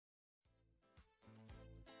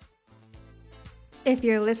If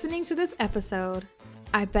you're listening to this episode,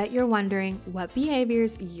 I bet you're wondering what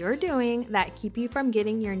behaviors you're doing that keep you from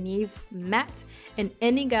getting your needs met and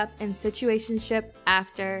ending up in situationship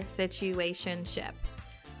after situationship.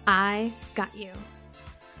 I got you.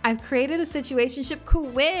 I've created a situationship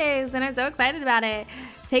quiz and I'm so excited about it.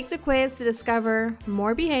 Take the quiz to discover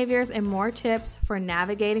more behaviors and more tips for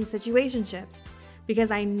navigating situationships,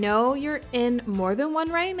 because I know you're in more than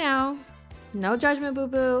one right now. No judgment,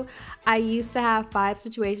 boo-boo. I used to have 5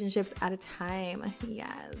 situationships at a time.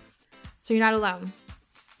 Yes. So you're not alone.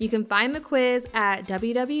 You can find the quiz at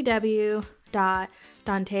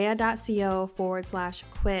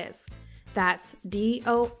www.dontea.co/quiz. That's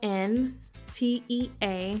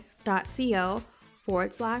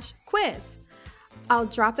DONTEA.co/quiz. I'll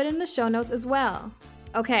drop it in the show notes as well.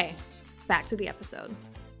 Okay, back to the episode.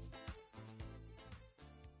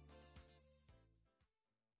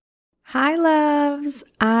 Hi, loves.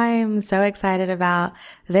 I'm so excited about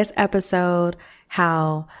this episode,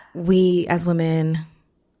 how we as women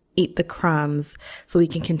eat the crumbs so we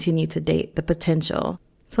can continue to date the potential.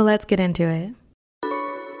 So let's get into it.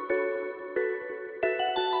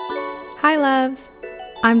 Hi, loves.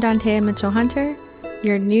 I'm Dontea Mitchell-Hunter,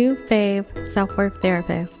 your new fave self-worth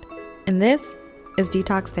therapist, and this is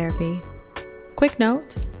Detox Therapy. Quick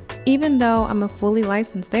note, even though I'm a fully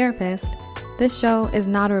licensed therapist, this show is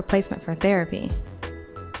not a replacement for therapy.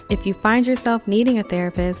 If you find yourself needing a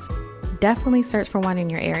therapist, definitely search for one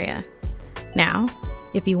in your area. Now,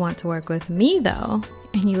 if you want to work with me though,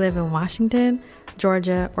 and you live in Washington,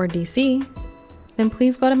 Georgia, or DC, then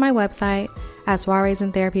please go to my website at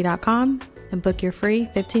soireesintherapy.com and book your free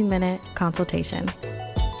 15-minute consultation.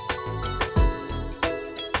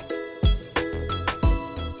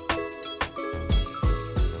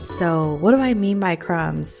 So, what do I mean by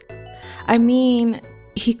crumbs? I mean,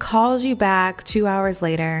 he calls you back 2 hours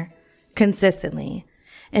later consistently,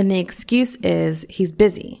 and the excuse is he's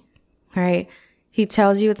busy, right? He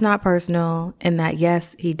tells you it's not personal and that,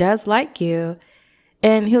 yes, he does like you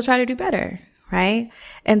and he'll try to do better, right?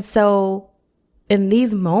 And so in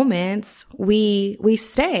these moments, we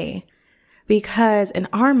stay because in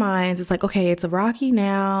our minds, it's like, okay, it's rocky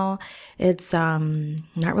now. It's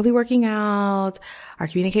not really working out. Our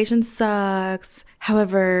communication sucks.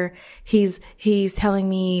 However, he's telling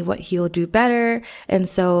me what he'll do better. And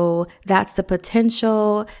so that's the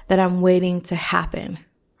potential that I'm waiting to happen,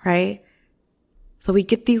 right? So we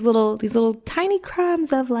get these little tiny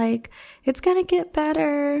crumbs of like, it's going to get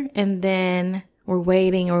better. And then we're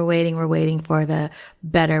waiting for the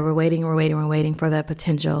better. We're waiting for the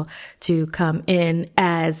potential to come in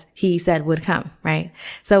as he said would come, right?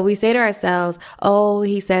 So we say to ourselves, oh,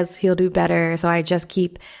 he says he'll do better. So I just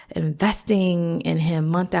keep investing in him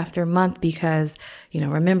month after month because,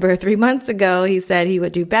 remember 3 months ago, he said he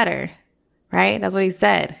would do better, right? That's what he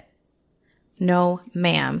said. No,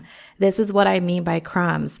 ma'am. This is what I mean by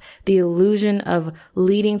crumbs. The illusion of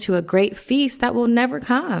leading to a great feast that will never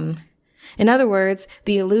come. In other words,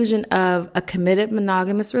 the illusion of a committed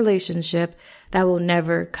monogamous relationship that will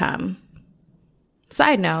never come.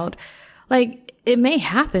 Side note, it may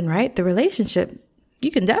happen, right? The relationship,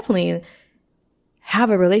 you can definitely have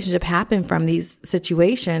a relationship happen from these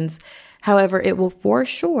situations. However, it will for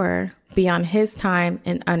sure be on his time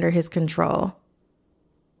and under his control.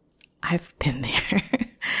 I've been there.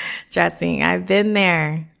 Trust me, I've been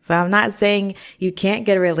there. So I'm not saying you can't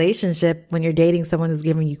get a relationship when you're dating someone who's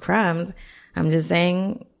giving you crumbs. I'm just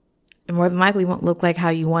saying it more than likely won't look like how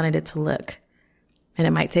you wanted it to look. And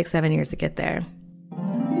it might take 7 years to get there.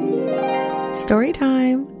 Story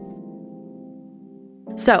time.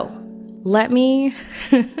 So let me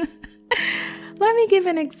give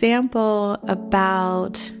an example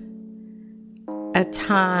about a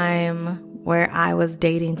time where I was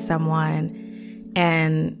dating someone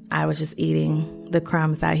and I was just eating the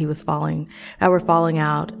crumbs that were falling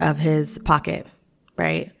out of his pocket,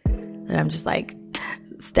 right? And I'm just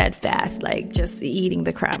steadfast, just eating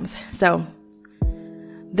the crumbs. So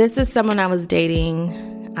this is someone I was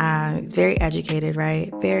dating. He's very educated,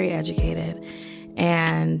 right? Very educated.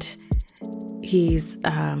 And he's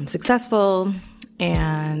successful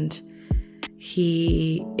and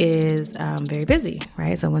he is very busy,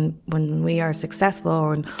 right? So when we are successful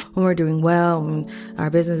or when we're doing well, when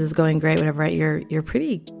our business is going great, whatever, right? You're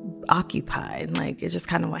pretty occupied. It's just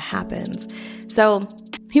kind of what happens. So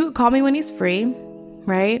he would call me when he's free,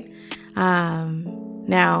 right?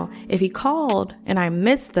 Now, if he called and I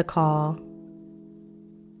missed the call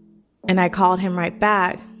and I called him right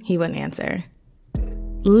back, he wouldn't answer.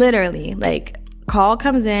 Literally, call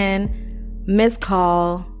comes in, missed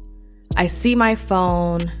call, I see my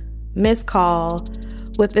phone, missed call,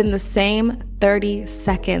 within the same 30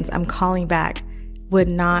 seconds I'm calling back,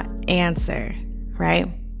 would not answer, right?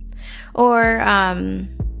 Or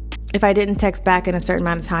if I didn't text back in a certain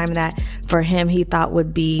amount of time that for him he thought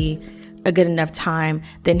would be a good enough time,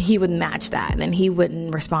 then he would match that. Then he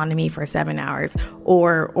wouldn't respond to me for 7 hours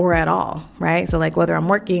or at all, right? So like whether I'm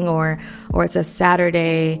working or it's a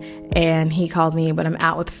Saturday and he calls me, but I'm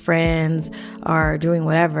out with friends or doing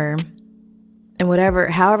whatever, and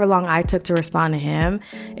however long I took to respond to him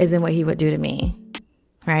isn't what he would do to me,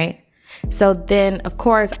 right? So then, of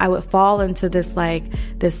course, I would fall into this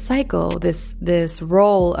cycle, this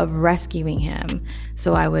role of rescuing him.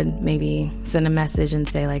 So I would maybe send a message and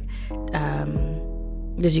say like,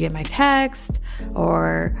 did you get my text?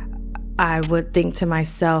 Or I would think to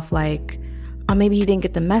myself like, oh, maybe he didn't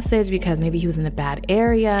get the message because maybe he was in a bad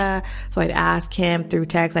area. So I'd ask him through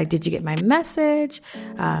text, like, did you get my message?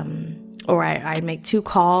 Or I'd make 2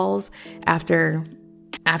 calls after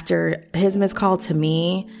his missed call to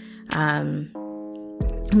me.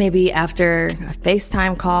 Maybe after a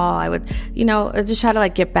FaceTime call, I would, just try to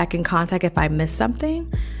like get back in contact if I missed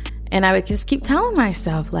something. And I would just keep telling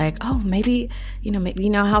myself like, oh, maybe, maybe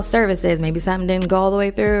how service is. Maybe something didn't go all the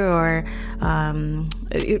way through, or,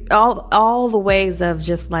 all the ways of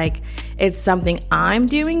just like, it's something I'm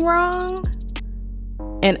doing wrong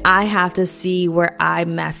and I have to see where I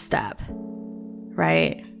messed up.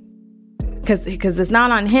 Right? Because it's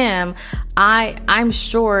not on him. I'm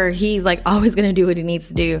sure he's like always going to do what he needs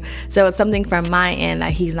to do. So it's something from my end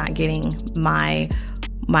that he's not getting my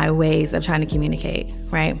ways of trying to communicate.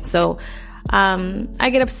 Right. So, I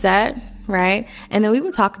get upset. Right. And then we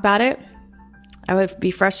would talk about it. I would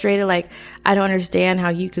be frustrated. Like, I don't understand how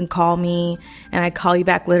you can call me and I'd call you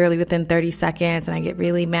back literally within 30 seconds and I get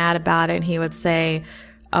really mad about it. And he would say,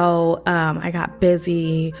 oh, I got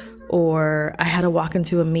busy, or I had to walk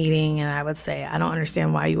into a meeting. And I would say, I don't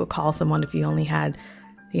understand why you would call someone if you only had,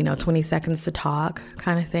 20 seconds to talk,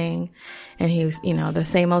 kind of thing. And he was, the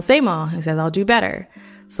same old. He says, I'll do better.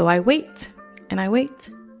 So I wait and I wait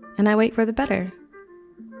and I wait for the better,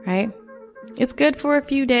 right? It's good for a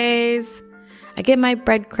few days. I get my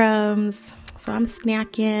breadcrumbs, so I'm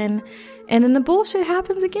snacking, and then the bullshit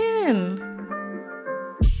happens again.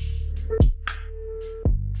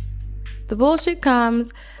 The bullshit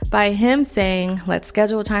comes by him saying, let's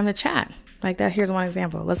schedule a time to chat. Like that. Here's one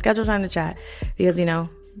example. Let's schedule time to chat because,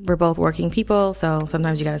 we're both working people. So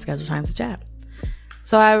sometimes you got to schedule times to chat.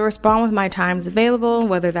 So I respond with my times available,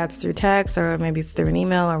 whether that's through text or maybe it's through an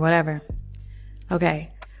email or whatever. Okay.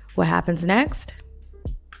 What happens next?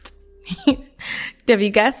 Have you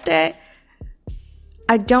guessed it?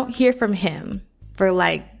 I don't hear from him for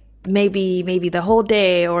like maybe the whole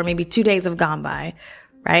day, or maybe 2 days have gone by.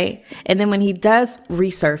 Right. And then when he does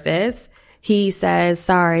resurface, he says,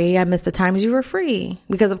 sorry, I missed the times you were free.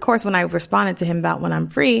 Because of course, when I responded to him about when I'm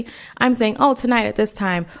free, I'm saying, oh, tonight at this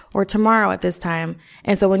time or tomorrow at this time.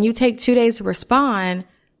 And so when you take 2 days to respond,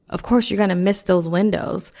 of course, you're going to miss those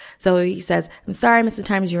windows. So he says, I'm sorry, I missed the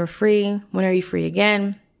times you were free. When are you free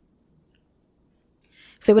again?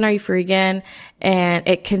 So when are you free again? And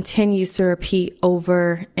it continues to repeat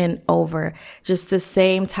over and over. Just the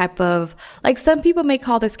same type of, like, some people may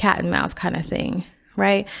call this cat and mouse kind of thing,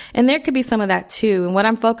 right? And there could be some of that too. And what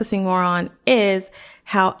I'm focusing more on is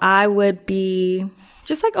how I would be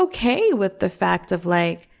just like okay with the fact of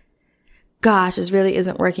like, gosh, this really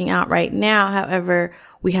isn't working out right now. However,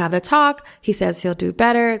 we have the talk. He says he'll do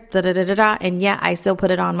better, And yet I still put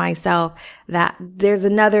it on myself that there's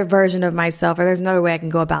another version of myself, or there's another way I can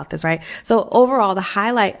go about this, right? So overall, the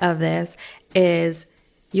highlight of this is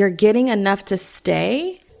you're getting enough to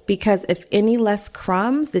stay, because if any less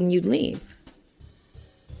crumbs, then you'd leave,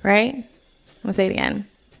 right? I'm gonna say it again.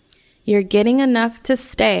 You're getting enough to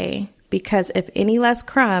stay, because if any less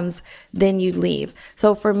crumbs, then you'd leave.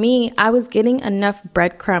 So for me, I was getting enough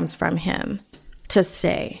breadcrumbs from him to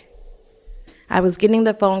stay. I was getting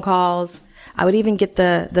the phone calls. I would even get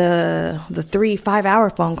the 3-5 hour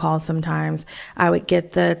phone calls sometimes. I would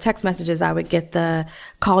get the text messages. I would get the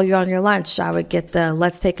call you on your lunch. I would get the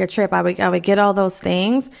let's take a trip. I would get all those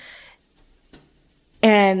things.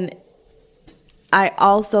 And I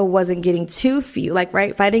also wasn't getting too few, like,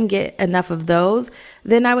 right? If I didn't get enough of those,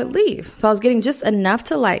 then I would leave. So I was getting just enough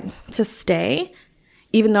to stay,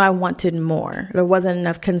 even though I wanted more. There wasn't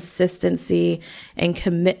enough consistency and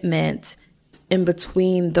commitment in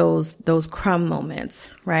between those crumb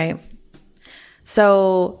moments, right?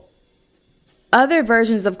 So other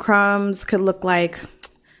versions of crumbs could look like,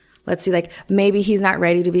 let's see, like maybe he's not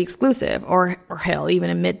ready to be exclusive, or he'll even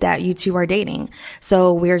admit that you two are dating.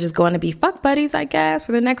 So we're just going to be fuck buddies, I guess,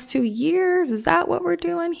 for the next 2 years. Is that what we're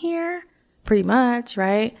doing here? pretty much,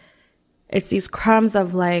 right? It's these crumbs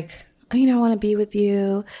of like, oh, I want to be with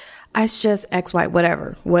you. It's just X, Y,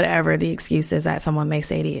 whatever the excuse is that someone may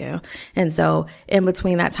say to you. And so in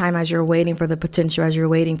between that time, as you're waiting for the potential, as you're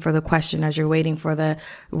waiting for the question, as you're waiting for the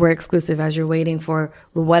we're exclusive, as you're waiting for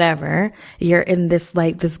whatever, you're in this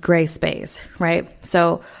gray space, right?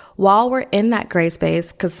 So while we're in that gray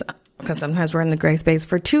space, because sometimes we're in the gray space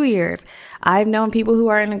for 2 years. I've known people who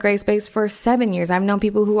are in a gray space for 7 years. I've known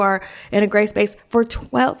people who are in a gray space for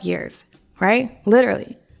 12 years, right?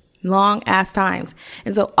 Literally. Long ass times.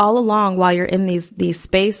 And so all along while you're in these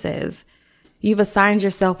spaces, you've assigned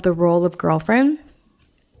yourself the role of girlfriend.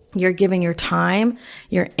 You're giving your time,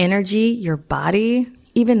 your energy, your body,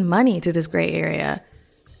 even money to this gray area,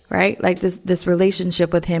 right? Like this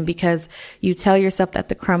relationship with him, because you tell yourself that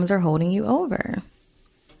the crumbs are holding you over.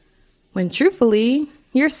 When truthfully,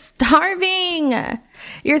 you're starving.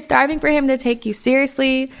 You're starving for him to take you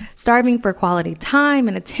seriously, starving for quality time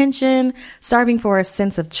and attention, starving for a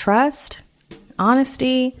sense of trust,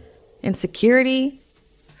 honesty, and security,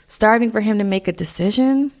 starving for him to make a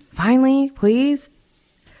decision. Finally, please.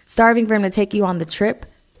 Starving for him to take you on the trip,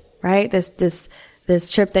 right? This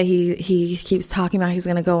trip that he keeps talking about he's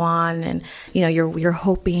going to go on, and you're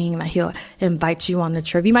hoping that he'll invite you on the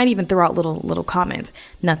trip. You might even throw out little comments.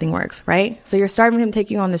 Nothing works, right? So you're starving him to take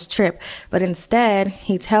you on this trip, but instead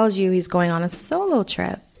he tells you he's going on a solo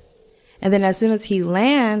trip. And then as soon as he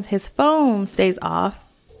lands, his phone stays off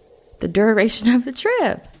the duration of the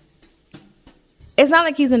trip. It's not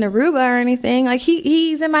like he's in Aruba or anything. Like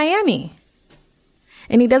he's in Miami,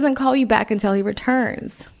 and he doesn't call you back until he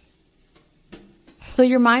returns. So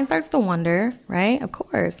your mind starts to wonder, right? Of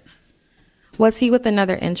course. Was he with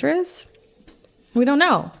another interest? We don't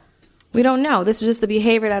know. This is just the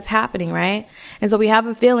behavior that's happening, right? And so we have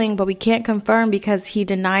a feeling, but we can't confirm because he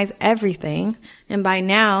denies everything. And by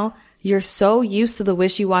now, you're so used to the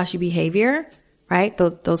wishy-washy behavior, right?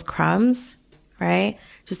 Those crumbs, right?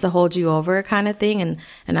 Just to hold you over kind of thing.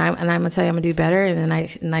 And I'm going to tell you I'm going to do better.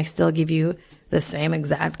 And I still give you the same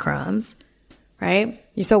exact crumbs. Right?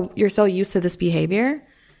 You're so used to this behavior.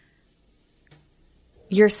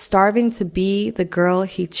 You're starving to be the girl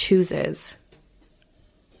he chooses.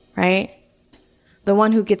 Right? The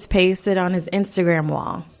one who gets pasted on his Instagram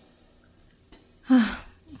wall.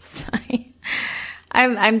 Sorry.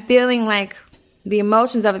 I'm feeling like the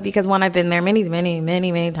emotions of it, because one, I've been there many, many,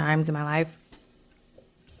 many, many times in my life.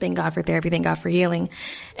 Thank God for therapy. Thank God for healing.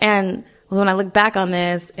 And when I look back on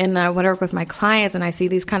this and I work with my clients and I see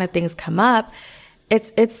these kind of things come up,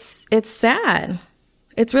 it's sad.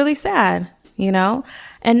 It's really sad,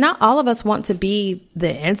 and not all of us want to be the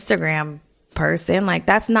Instagram person. Like,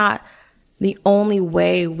 that's not the only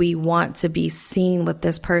way we want to be seen with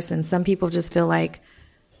this person. Some people just feel like,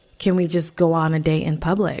 can we just go on a date in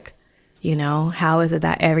public? How is it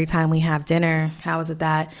that every time we have dinner, how is it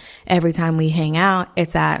that every time we hang out,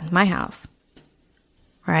 it's at my house,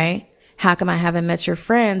 right? How come I haven't met your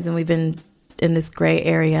friends and we've been in this gray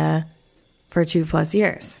area for 2+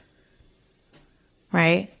 years,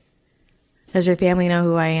 right? Does your family know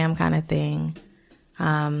who I am, kind of thing?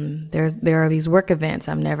 There are these work events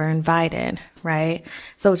I'm never invited, right?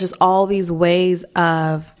 So it's just all these ways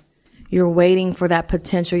of you're waiting for that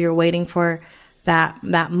potential, you're waiting for that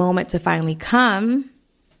moment to finally come,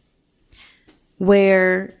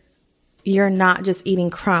 where you're not just eating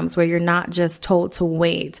crumbs, where you're not just told to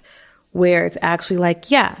wait, where it's actually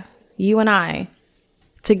like, yeah, you and I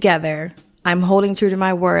together, I'm holding true to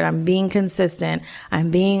my word. I'm being consistent. I'm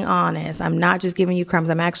being honest. I'm not just giving you crumbs.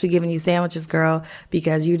 I'm actually giving you sandwiches, girl,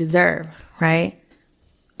 because you deserve, right?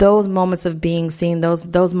 Those moments of being seen,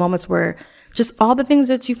 those moments where just all the things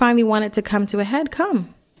that you finally wanted to come to a head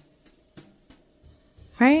come,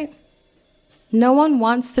 right? No one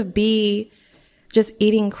wants to be just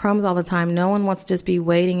eating crumbs all the time. No one wants to just be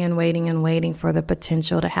waiting and waiting and waiting for the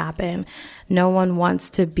potential to happen. No one wants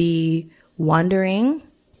to be wondering,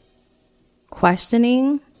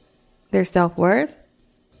 questioning their self-worth.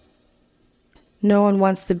 No one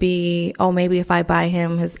wants to be, oh, maybe if I buy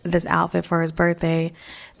him this outfit for his birthday,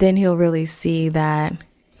 then he'll really see that,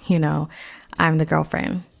 I'm the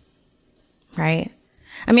girlfriend, right?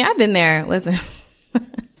 I mean, I've been there. Listen,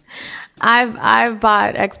 I've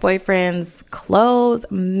bought ex-boyfriends clothes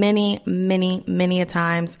many, many, many a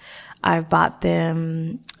times. I've bought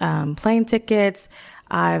them plane tickets.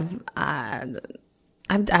 I've done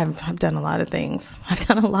a lot of things. I've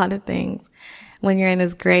done a lot of things when you're in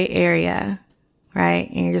this gray area, right?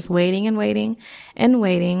 And you're just waiting and waiting and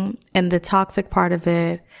waiting. And the toxic part of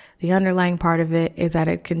it, the underlying part of it, is that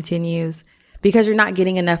it continues because you're not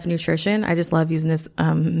getting enough nutrition. I just love using this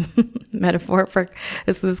metaphor for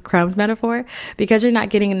this crumbs metaphor. Because you're not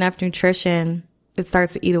getting enough nutrition, it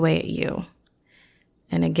starts to eat away at you.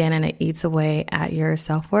 And again, and it eats away at your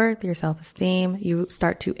self-worth, your self-esteem. You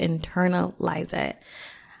start to internalize it.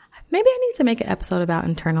 Maybe I need to make an episode about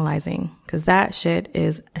internalizing, because that shit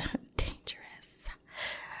is dangerous.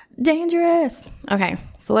 Dangerous. Okay,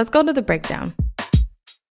 so let's go to the breakdown.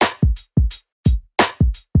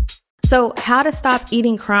 So how to stop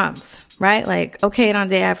eating crumbs, right? Like, okay,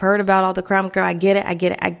 Donde, I've heard about all the crumbs, girl. I get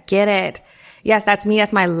it. Yes, that's me.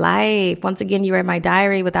 That's my life. Once again, you read my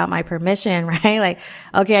diary without my permission, right? Like,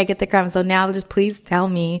 okay, I get the crumbs. So now just please tell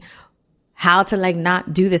me how to like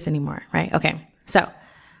not do this anymore, right? Okay. So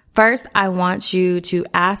first, I want you to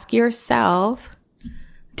ask yourself,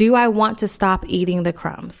 do I want to stop eating the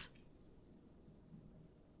crumbs?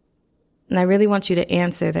 And I really want you to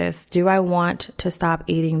answer this. Do I want to stop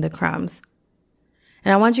eating the crumbs?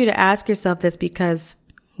 And I want you to ask yourself this because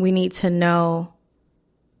we need to know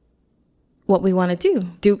what we want to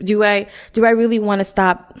do. Do I really want to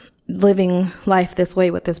stop living life this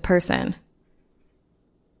way with this person?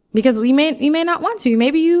 Because you may not want to.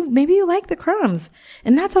 Maybe you like the crumbs,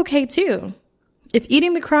 and that's okay too. If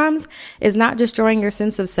eating the crumbs is not destroying your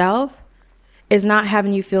sense of self, is not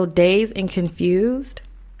having you feel dazed and confused,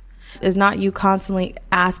 is not you constantly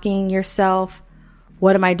asking yourself,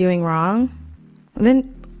 what am I doing wrong?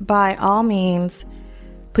 Then by all means,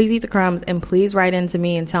 please eat the crumbs and please write into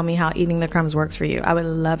me and tell me how eating the crumbs works for you. I would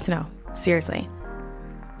love to know. Seriously.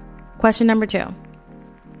 Question number 2.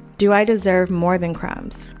 Do I deserve more than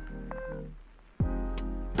crumbs?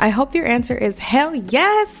 I hope your answer is hell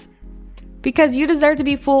yes, because you deserve to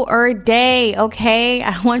be full every day, okay?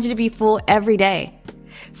 I want you to be full every day.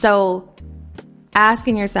 So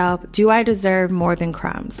asking yourself, do I deserve more than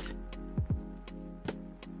crumbs?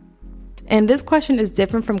 And this question is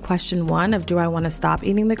different from question 1 of do I want to stop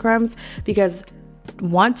eating the crumbs? Because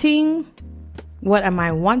wanting, what am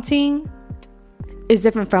I wanting, is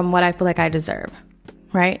different from what I feel like I deserve,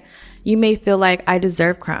 right? You may feel like I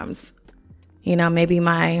deserve crumbs. You know, maybe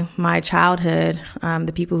my childhood,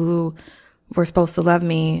 the people who were supposed to love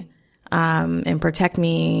me and protect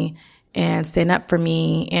me and stand up for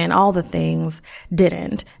me and all the things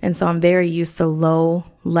didn't. And so I'm very used to low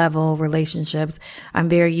level relationships. I'm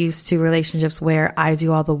very used to relationships where I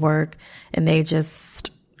do all the work and they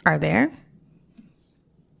just are there.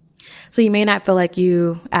 So you may not feel like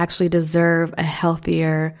you actually deserve a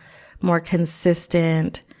healthier, more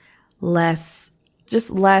consistent, less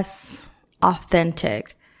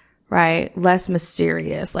authentic, right? Less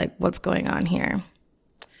mysterious, like what's going on here.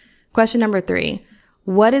 Question number 3.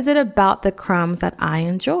 What is it about the crumbs that I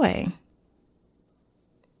enjoy?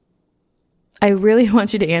 I really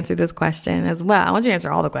want you to answer this question as well. I want you to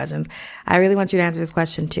answer all the questions. I really want you to answer this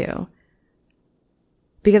question too,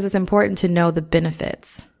 because it's important to know the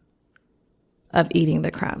benefits of eating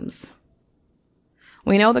the crumbs.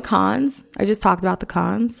 We know the cons. I just talked about the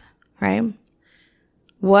cons, right?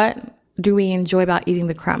 What do we enjoy about eating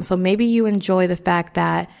the crumbs? So maybe you enjoy the fact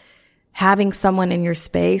that having someone in your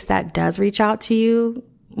space that does reach out to you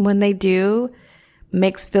when they do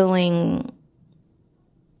makes feeling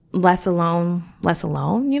less alone.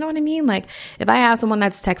 You know what I mean? Like if I have someone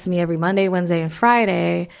that's texting me every Monday, Wednesday, and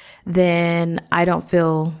Friday, then I don't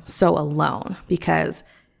feel so alone, because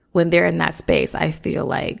when they're in that space, I feel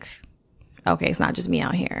like, okay, it's not just me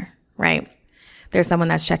out here, right? There's someone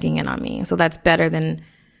that's checking in on me. So that's better than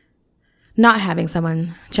not having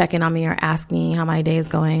someone check in on me or ask me how my day is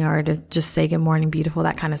going, or to just say good morning, beautiful,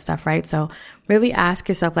 that kind of stuff, right? So really ask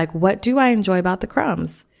yourself, like, what do I enjoy about the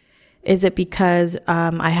crumbs? Is it because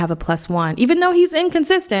I have a +1? Even though he's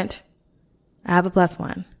inconsistent, I have a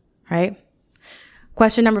 +1, right?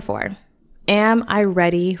 Question number 4. Am I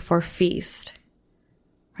ready for feast?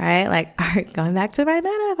 Right? Like, going back to my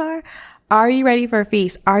metaphor. Are you ready for a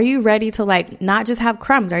feast? Are you ready to like not just have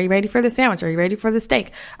crumbs? Are you ready for the sandwich? Are you ready for the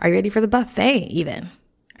steak? Are you ready for the buffet even?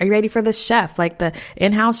 Are you ready for the chef, like the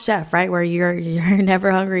in-house chef, right? Where you're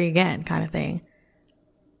never hungry again kind of thing.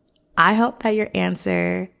 I hope that your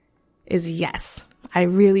answer is yes. I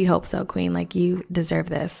really hope so, Queen. Like, you deserve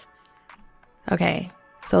this. Okay.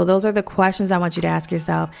 So those are the questions I want you to ask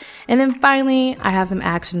yourself. And then finally, I have some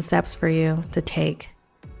action steps for you to take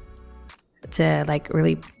to like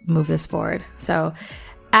really move this forward. So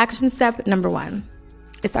action step number 1,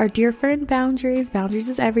 it's our dear friend boundaries. Boundaries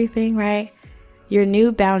is everything, right? Your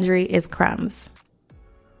new boundary is crumbs.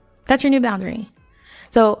 That's your new boundary.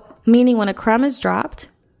 So meaning when a crumb is dropped,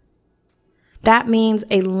 that means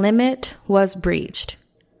a limit was breached.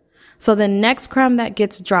 So the next crumb that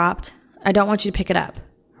gets dropped, I don't want you to pick it up,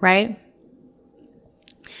 right?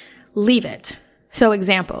 leave it. So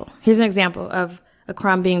here's an example of a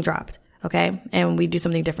crumb being dropped. Okay. And we do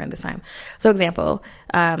something different this time. So example,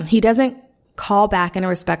 he doesn't call back in a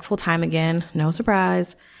respectful time again. No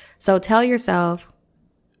surprise. So tell yourself,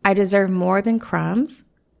 I deserve more than crumbs.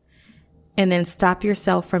 And then stop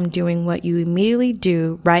yourself from doing what you immediately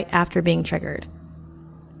do right after being triggered.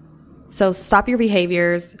 So stop your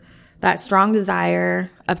behaviors, that strong desire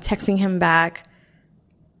of texting him back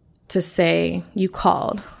to say, you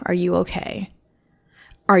called. Are you okay?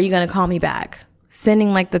 Are you going to call me back?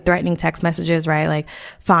 Sending like the threatening text messages, right? Like,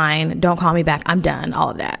 fine, don't call me back. I'm done. All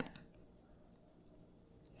of that.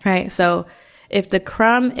 Right? So if the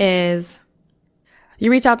crumb is, you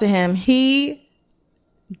reach out to him, he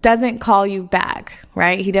doesn't call you back,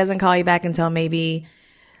 right? He doesn't call you back until maybe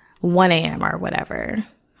 1 a.m. or whatever,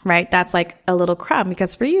 right? That's like a little crumb,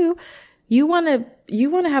 because for you, you want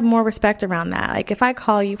to have more respect around that. Like, if I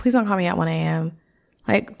call you, please don't call me at 1 a.m.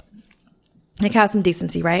 Like have some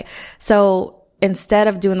decency, right? So instead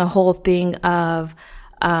of doing the whole thing of,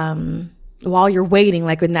 while you're waiting,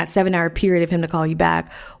 like in that 7-hour period of him to call you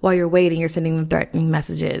back, while you're waiting, you're sending them threatening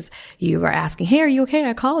messages. You are asking, hey, are you okay?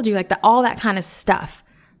 I called you. Like all that kind of stuff,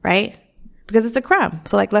 right? Because it's a crumb.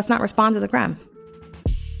 So like, let's not respond to the crumb.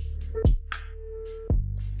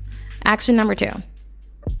 Action number 2.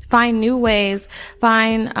 Find new ways,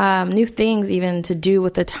 new things even to do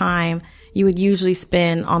with the time you would usually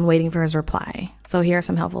spend on waiting for his reply. So here are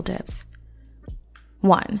some helpful tips.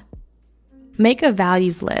 1, make a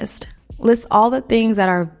values list. List all the things that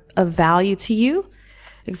are of value to you.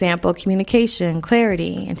 Example, communication,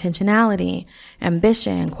 clarity, intentionality,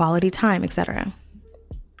 ambition, quality time, etc.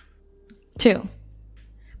 2,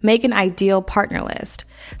 make an ideal partner list.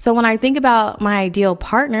 So when I think about my ideal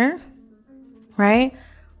partner, right?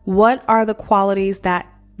 What are the qualities that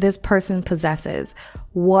this person possesses?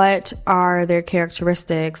 What are their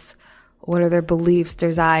characteristics? What are their beliefs,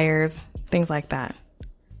 desires, things like that?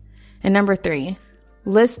 And number 3,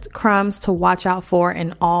 list crumbs to watch out for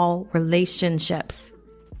in all relationships.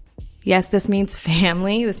 Yes, this means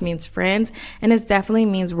family, this means friends, and this definitely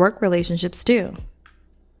means work relationships too.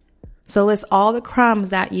 So list all the crumbs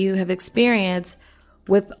that you have experienced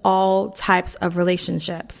with all types of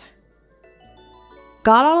relationships.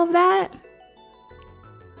 Got all of that?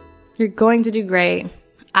 You're going to do great.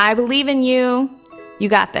 I believe in you. You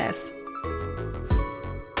got this.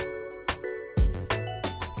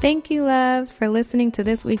 Thank you, loves, for listening to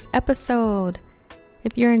this week's episode.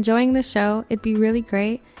 If you're enjoying the show, it'd be really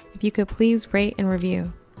great if you could please rate and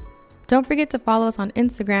review. Don't forget to follow us on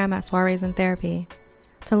Instagram at Soirees in Therapy.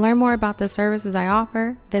 To learn more about the services I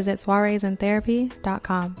offer, visit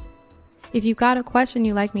soireesintherapy.com. If you've got a question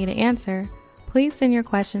you'd like me to answer, please send your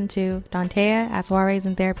question to Dantea at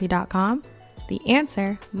soireesintherapy.com. The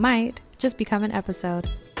answer might just become an episode.